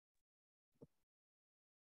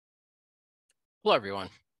Hello, everyone.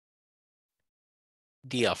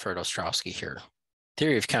 D. Alfredo Ostrowski here.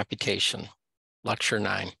 Theory of Computation, Lecture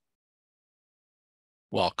 9.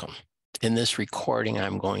 Welcome. In this recording,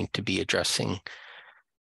 I'm going to be addressing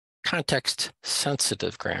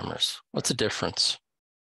context-sensitive grammars. What's the difference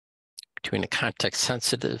between a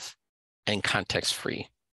context-sensitive and context-free?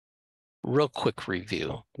 Real quick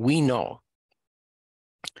review. We know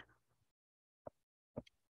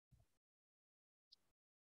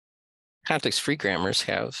context-free grammars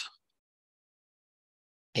have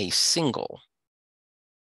a single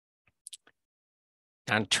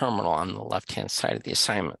non-terminal on the left-hand side of the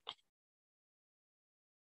assignment.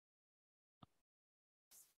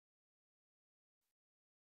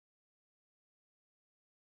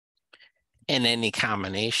 And any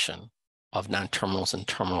combination of non-terminals and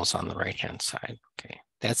terminals on the right-hand side. Okay,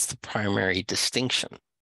 that's the primary distinction.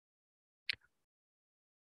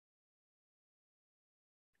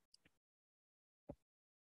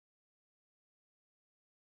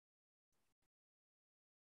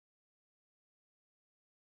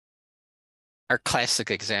 Are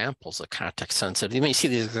classic examples of context sensitive. You may see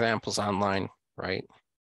these examples online, right?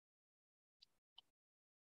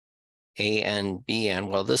 AN, BN,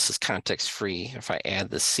 well, this is context free. If I add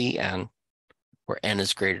the CN, where N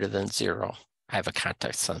is greater than 0, I have a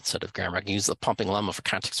context sensitive grammar. I can use the pumping lemma for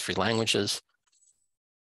context free languages,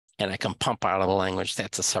 and I can pump out of the language.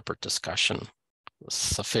 That's a separate discussion. A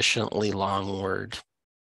sufficiently long word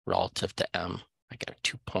relative to M. I get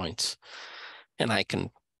 2 points, and I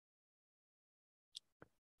can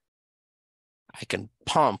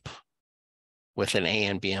pump with an A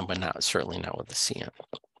and BN, but certainly not with a CN.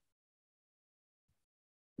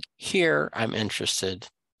 Here, I'm interested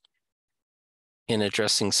in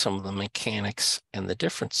addressing some of the mechanics and the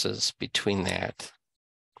differences between that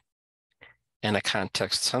and a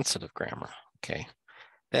context-sensitive grammar, okay?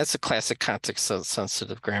 That's a classic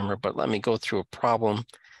context-sensitive grammar, but let me go through a problem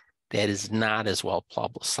that is not as well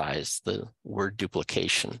publicized, the word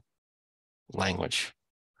duplication language,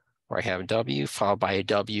 where I have W followed by a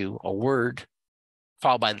W, a word,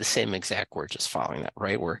 followed by the same exact word, just following that,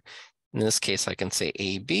 right? Where in this case, I can say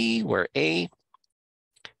AB, where the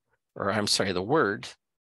word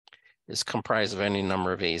is comprised of any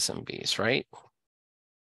number of A's and B's, right?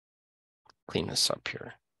 Clean this up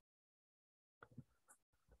here.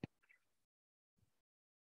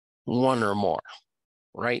 One or more,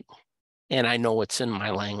 right? And I know what's in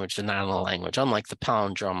my language and not in the language. Unlike the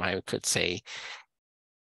palindrome, I could say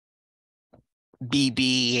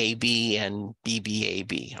BBAB and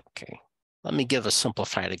BBAB. Okay, let me give a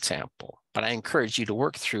simplified example, but I encourage you to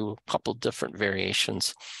work through a couple different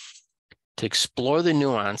variations to explore the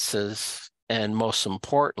nuances, and most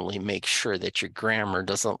importantly, make sure that your grammar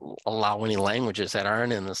doesn't allow any languages that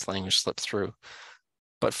aren't in this language slip through.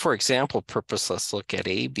 But for example purpose, let's look at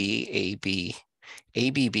ABAB,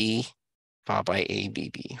 ABB followed by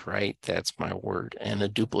ABB, right? That's my word and a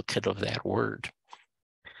duplicate of that word.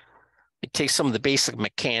 It takes some of the basic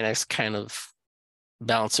mechanics, kind of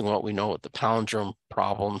balancing what we know with the palindrome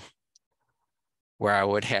problem, where I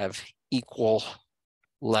would have equal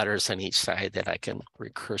letters on each side that I can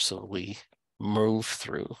recursively move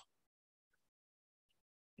through.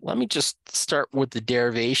 Let me just start with the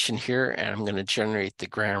derivation here, and I'm going to generate the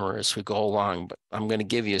grammar as we go along, but I'm going to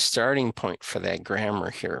give you a starting point for that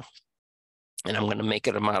grammar here. And I'm going to make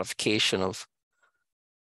it a modification of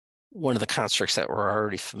one of the constructs that we're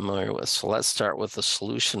already familiar with. So let's start with the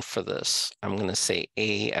solution for this. I'm going to say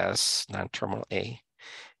AS non-terminal A.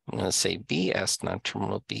 I'm going to say BS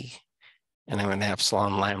non-terminal B. And I'm going to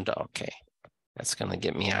epsilon lambda. Okay, that's going to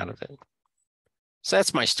get me out of it. So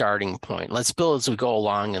that's my starting point. Let's build as we go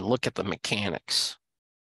along and look at the mechanics.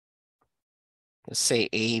 Let's say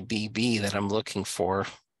ABB that I'm looking for.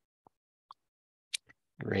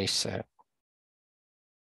 Erase that.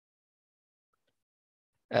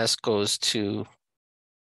 S goes to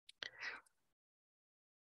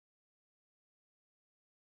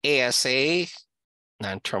ASA,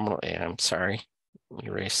 non-terminal A, I'm sorry. Let me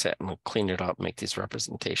erase that and we'll clean it up, make these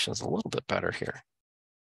representations a little bit better here.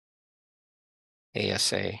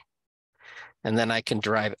 ASA. And then I can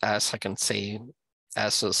derive S. I can say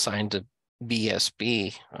S is assigned to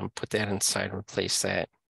BSB. I'll put that inside and replace that.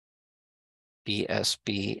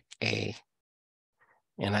 BSBA.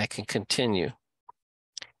 And I can continue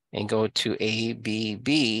and go to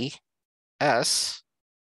ABBS,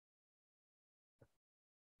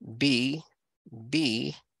 BBA.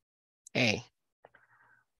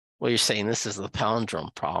 Well, you're saying this is the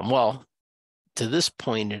palindrome problem. Well, to this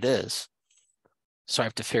point it is. So I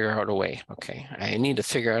have to figure out a way. Okay, I need to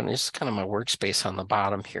figure out, this is kind of my workspace on the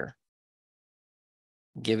bottom here.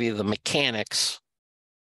 give you the mechanics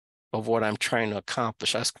of what I'm trying to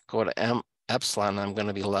accomplish. I go to epsilon, I'm going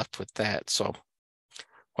to be left with that. So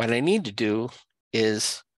what I need to do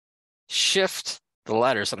is shift the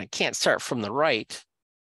letters, and I can't start from the right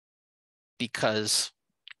because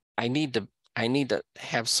I need to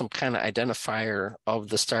have some kind of identifier of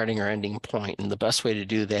the starting or ending point. And the best way to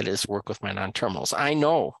do that is work with my non-terminals. I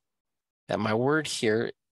know that my word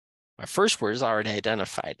here, my first word is already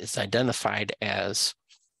identified. It's identified as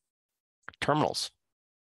terminals.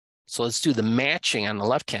 So let's do the matching on the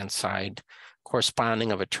left-hand side,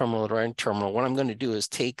 corresponding of a terminal to right terminal. What I'm going to do is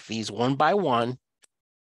take these one by one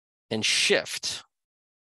and shift.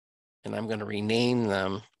 And I'm going to rename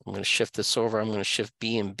them. I'm going to shift this over. I'm going to shift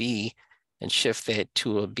B and B and shift that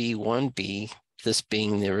to a B1B, this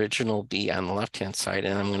being the original B on the left-hand side.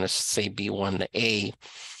 And I'm going to say B1 to A.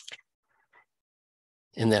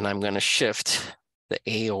 And then I'm going to shift the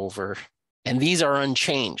A over. And these are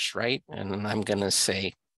unchanged, right? And then I'm going to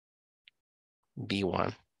say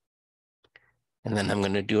B1. And then I'm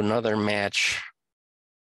going to do another match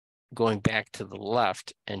going back to the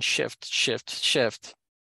left and shift, shift, shift.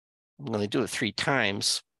 I'm going to do it 3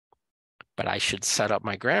 times, but I should set up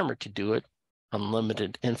my grammar to do it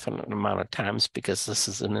unlimited, infinite amount of times because this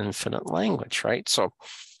is an infinite language, right? So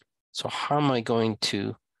how am I going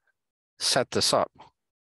to set this up?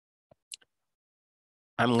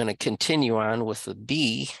 I'm going to continue on with the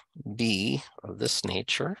B of this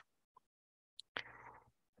nature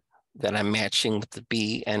that I'm matching with the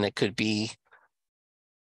B, and it could be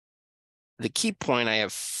the key point. I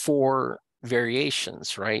have 4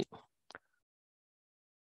 variations, right?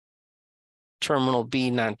 Terminal B,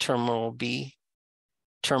 non-terminal B,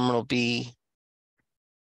 terminal B,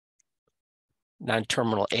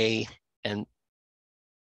 non-terminal A, and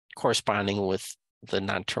corresponding with the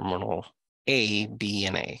non-terminal A, B,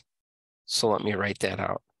 and A. So let me write that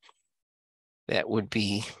out. That would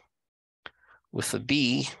be with the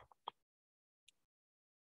B,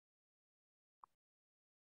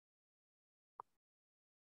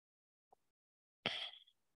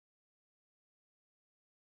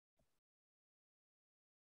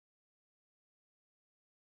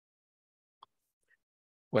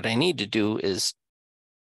 what I need to do is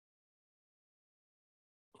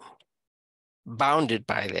bounded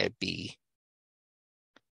by that B,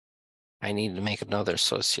 I need to make another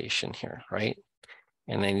association here, right?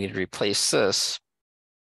 And I need to replace this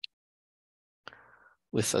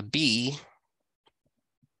with a B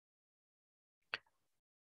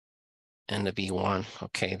and a B1.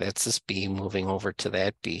 Okay, that's this B moving over to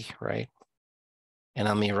that B, right? And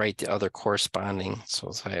let me write the other corresponding.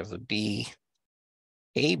 So I have the B,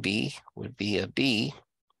 AB would be a B,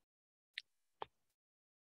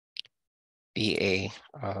 BA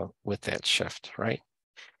with that shift, right?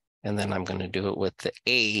 And then I'm going to do it with the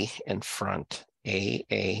A in front,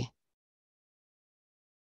 AA,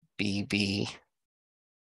 BB,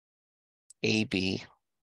 AB,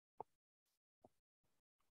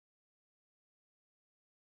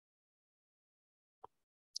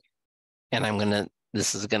 and I'm going to,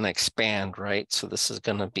 this is going to expand, right? So this is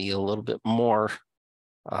going to be a little bit more,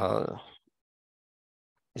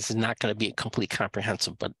 this is not going to be complete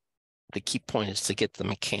comprehensive, but the key point is to get the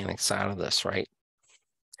mechanics out of this, right?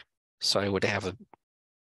 So I would have a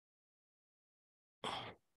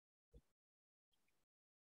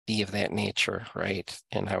B of that nature, right?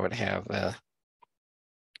 And I would have a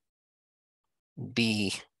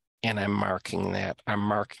B, and I'm marking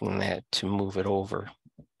that to move it over.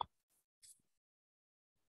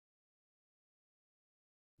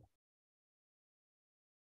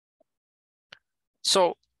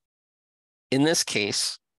 So in this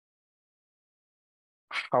case,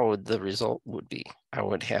 how would the result would be? I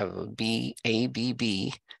would have a B, A, B,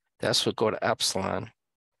 B. This would go to epsilon,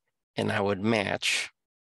 and I would match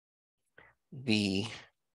the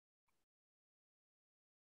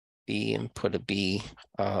B and put a B,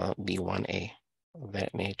 B1A of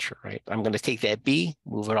that nature, right? I'm going to take that B,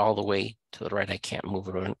 move it all the way to the right. I can't move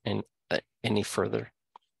it any further.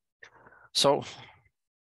 So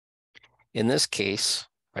in this case,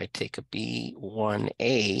 if I take a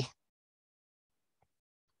B1A,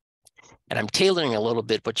 and I'm tailoring a little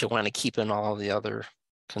bit, but you want to keep in all the other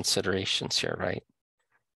considerations here, right?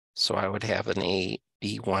 So I would have an A,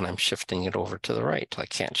 B1, I'm shifting it over to the right. I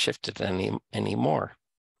can't shift it anymore.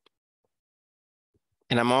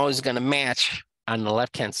 And I'm always going to match on the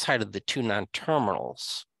left-hand side of the 2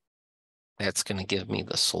 non-terminals. That's going to give me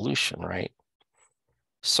the solution, right?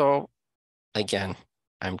 So again,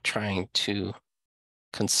 I'm trying to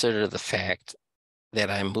consider the fact that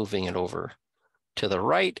I'm moving it over to the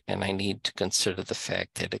right, and I need to consider the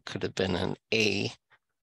fact that it could have been an A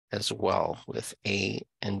as well with A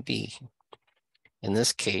and B. In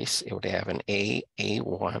this case, it would have an A,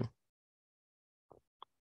 A1,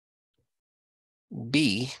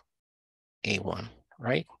 B, A1,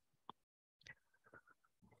 right?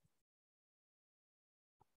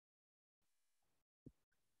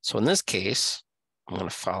 So in this case, I'm going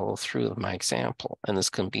to follow through with my example, and this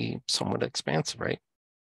can be somewhat expansive, right?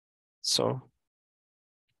 So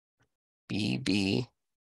B, B,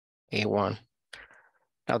 A1.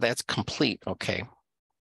 Now that's complete, okay.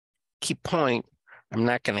 Key point, I'm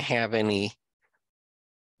not going to have any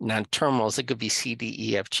non-terminals. It could be C, D,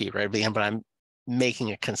 E, F, G, right? But I'm making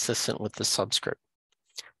it consistent with the subscript.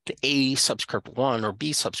 The A subscript 1 or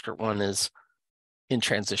B subscript 1 is in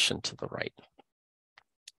transition to the right.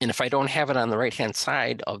 And if I don't have it on the right-hand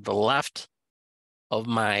side of the left of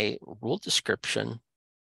my rule description,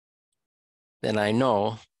 then I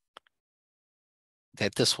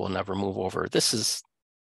that this will never move over. This is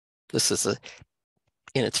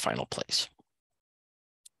in its final place.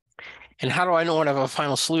 And how do I know when I have a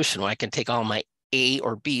final solution? Well, I can take all my A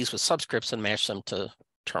or B's with subscripts and match them to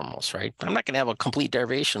terminals, right? I'm not going to have a complete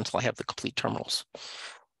derivation until I have the complete terminals.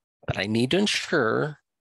 But I need to ensure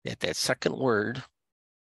that that second word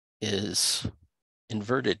is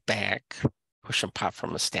inverted back, push and pop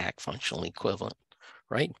from a stack functional equivalent,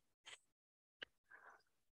 right?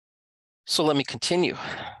 So let me continue.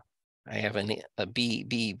 I have a B,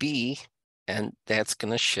 B, B, and that's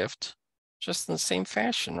going to shift just in the same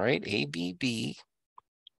fashion, right? A, B, B.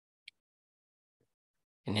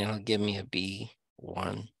 And it'll give me a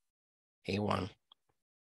B1, A1.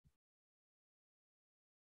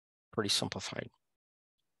 Pretty simplified.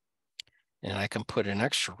 And I can put in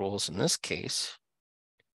extra rules in this case.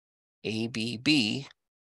 A, B, B.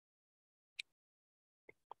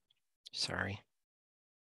 Sorry.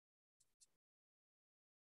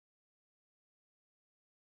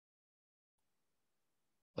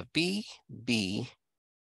 A B, B.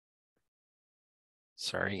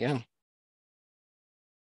 Sorry again.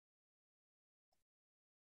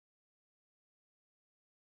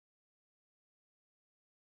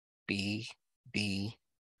 B, B.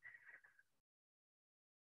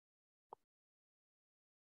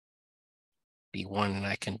 B1, and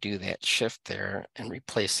I can do that shift there and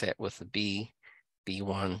replace that with a B,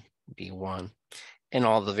 B1, B1, and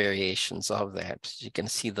all the variations of that. You can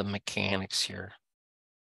see the mechanics here.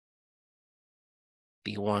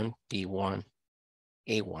 B1, B1,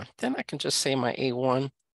 A1. Then I can just say my A1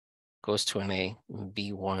 goes to an A, and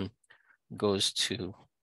B1 goes to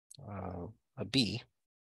a B.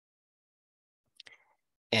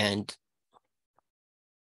 And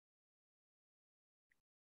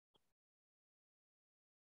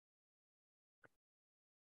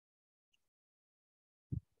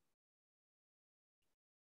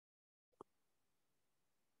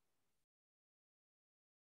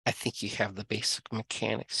I think you have the basic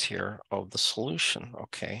mechanics here of the solution,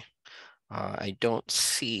 okay? I don't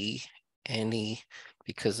see any,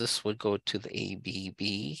 because this would go to the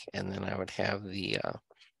ABB, and then I would have the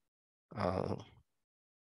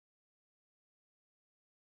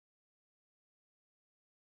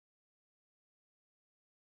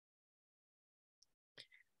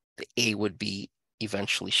A would be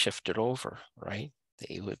eventually shifted over, right?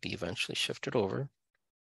 The A would be eventually shifted over.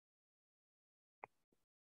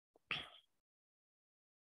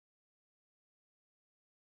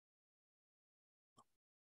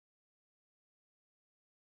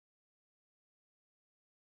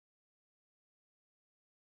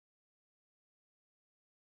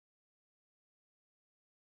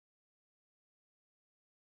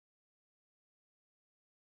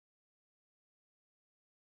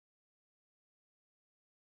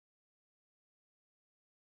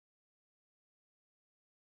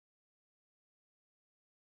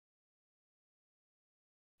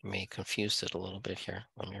 I may have confused it a little bit here.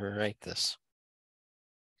 Let me rewrite this.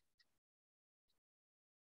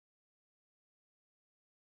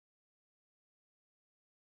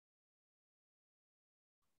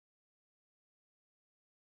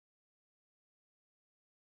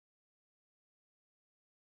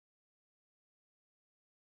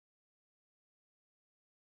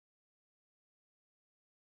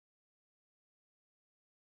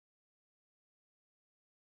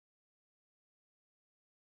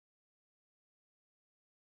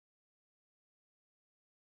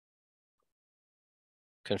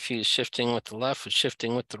 Confuse shifting with the left with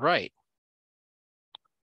shifting with the right.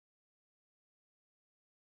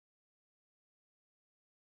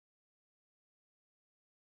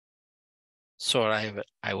 So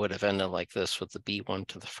I would have ended like this with the B1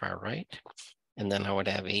 to the far right. And then I would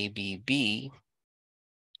have ABB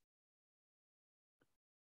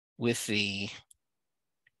with the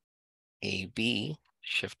AB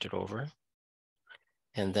shifted over,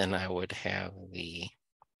 and then I would have the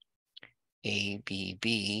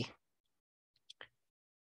ABB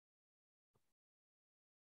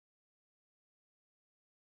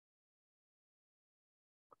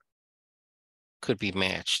could be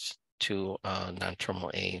matched to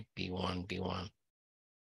non-terminal A, B1, B1.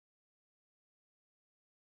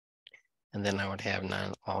 And then I would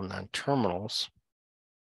have all non-terminals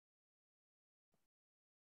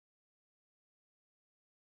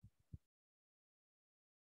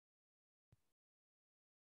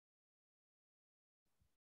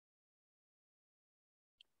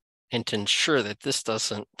and to ensure that this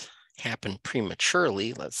doesn't happen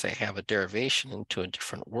prematurely, let's say I have a derivation into a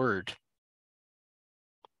different word.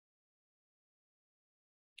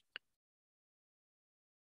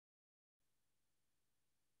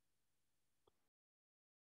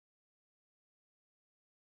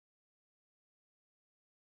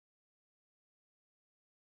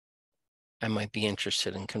 I might be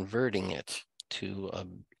interested in converting it to a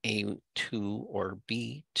A2 or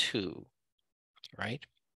B2, right?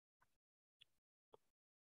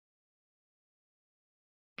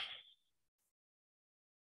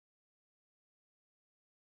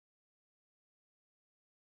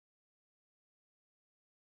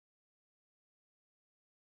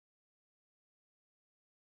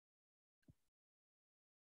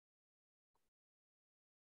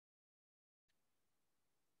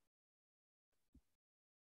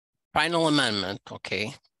 Final amendment,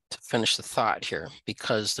 okay, to finish the thought here,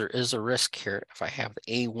 because there is a risk here if I have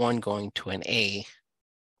the A1 going to an A,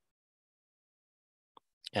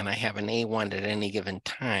 and I have an A1 at any given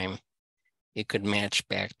time, it could match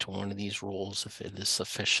back to one of these rules if it is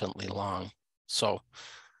sufficiently long. So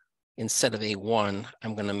instead of A1,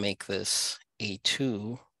 I'm going to make this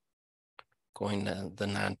A2 going to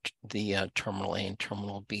the terminal A and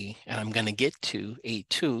terminal B, and I'm going to get to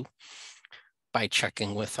A2 by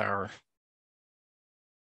checking with our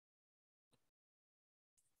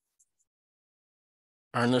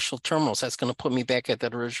initial terminals. That's going to put me back at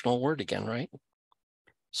that original word again, right?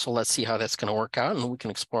 So let's see how that's going to work out, and we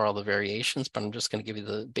can explore all the variations, but I'm just going to give you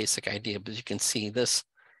the basic idea. But as you can see, this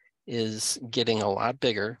is getting a lot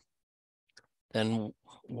bigger than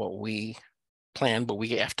what we planned, but we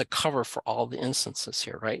have to cover for all the instances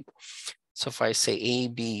here, right? So if I say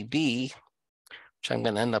ABB, which I'm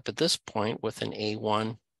going to end up at this point with an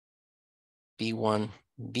A1, B1,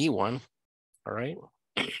 B1, all right?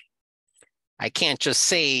 I can't just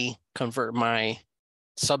say convert my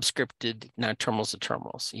subscripted non-terminals to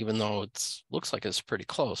terminals, even though it looks like it's pretty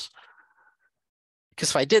close.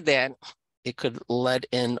 Because if I did that, it could let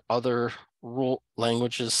in other rule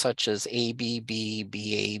languages such as ABB,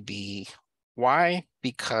 BAB. Why?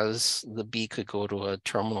 Because the B could go to a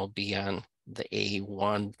terminal B on the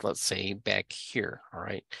A1, let's say back here, all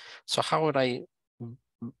right? So how would I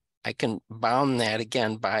can bound that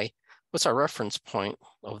again by, what's our reference point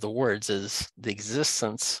of the words is the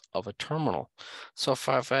existence of a terminal. So if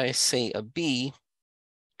I say a B,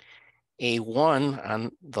 A1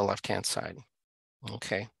 on the left-hand side,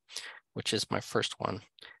 okay, which is my first one,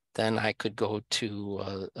 then I could go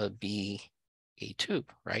to a B, A2,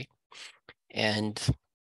 right? And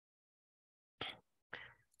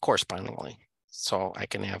correspondingly, so I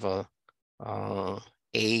can have a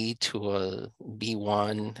to a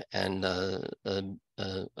B1 and a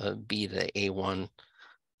B to A1,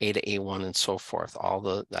 A to A1 and so forth.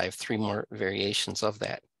 I have 3 more variations of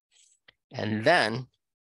that. And then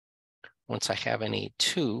once I have an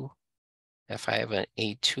A2, if I have an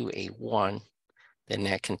A2, A1, then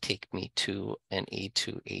that can take me to an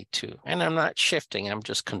A2, A2. And I'm not shifting, I'm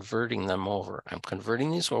just converting them over. I'm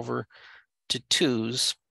converting these over to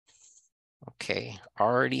 2s, okay,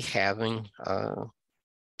 already having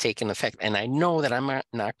taken effect. And I know that I'm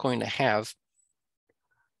not going to have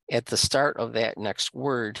at the start of that next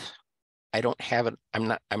word, I don't have it, I'm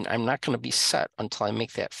not going to be set until I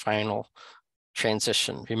make that final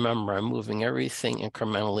transition. Remember, I'm moving everything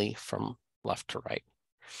incrementally from left to right.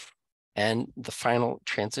 And the final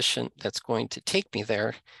transition that's going to take me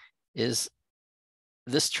there is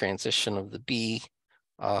this transition of the B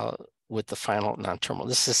with the final non-terminal.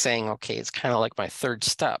 This is saying, okay, it's kind of like my third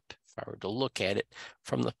step if I were to look at it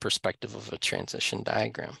from the perspective of a transition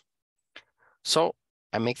diagram. So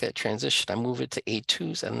I make that transition, I move it to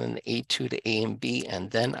A2s and then the A2 to A and B,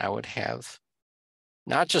 and then I would have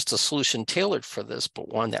not just a solution tailored for this, but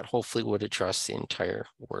one that hopefully would address the entire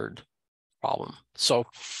word problem. So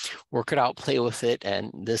work it out, play with it,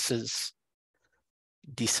 and this is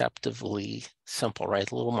deceptively simple,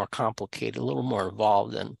 right? A little more complicated, a little more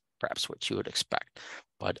involved than perhaps what you would expect,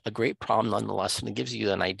 but a great problem nonetheless, and it gives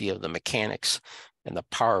you an idea of the mechanics and the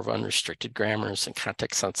power of unrestricted grammars and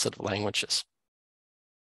context-sensitive languages.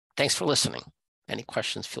 Thanks for listening. Any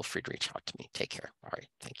questions, feel free to reach out to me. Take care. All right.